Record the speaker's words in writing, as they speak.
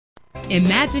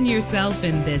Imagine yourself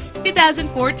in this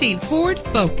 2014 Ford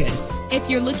Focus. If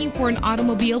you're looking for an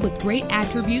automobile with great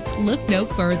attributes, look no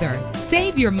further.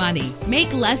 Save your money.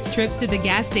 Make less trips to the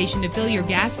gas station to fill your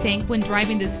gas tank when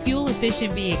driving this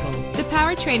fuel-efficient vehicle. The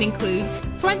powertrain includes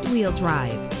front-wheel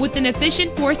drive with an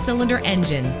efficient 4-cylinder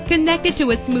engine connected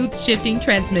to a smooth shifting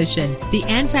transmission. The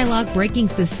anti-lock braking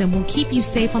system will keep you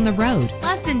safe on the road.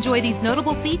 Plus, enjoy these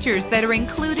notable features that are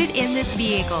included in this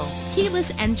vehicle: keyless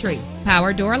entry,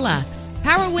 power door locks,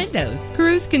 power windows,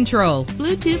 cruise control,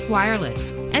 Bluetooth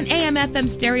wireless, an AM/FM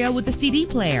stereo with a CD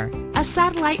player, a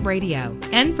satellite radio.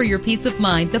 And for your peace of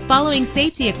mind, the following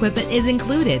safety equipment is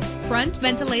included: front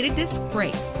ventilated disc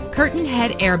brakes, curtain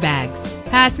head airbags,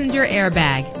 passenger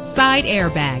airbag, side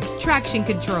airbag, traction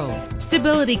control,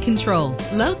 stability control,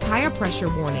 low tire pressure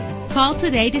warning. Call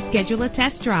today to schedule a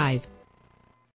test drive.